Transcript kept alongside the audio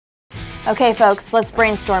Okay folks, let's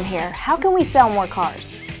brainstorm here. How can we sell more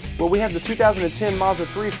cars? Well, we have the 2010 Mazda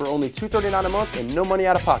 3 for only $239 a month and no money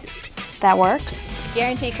out of pocket. That works.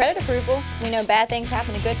 Guaranteed credit approval. We know bad things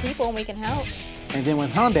happen to good people and we can help. And then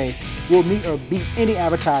with Hyundai, we'll meet or beat any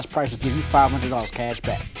advertised price and give you $500 cash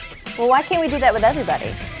back. Well, why can't we do that with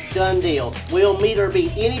everybody? Done deal. We'll meet or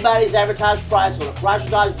beat anybody's advertised price on a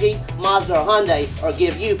Chrysler, Dodge, Jeep, Mazda, or Hyundai, or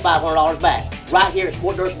give you $500 back. Right here at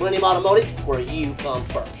Durst Automotive, where you come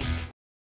first.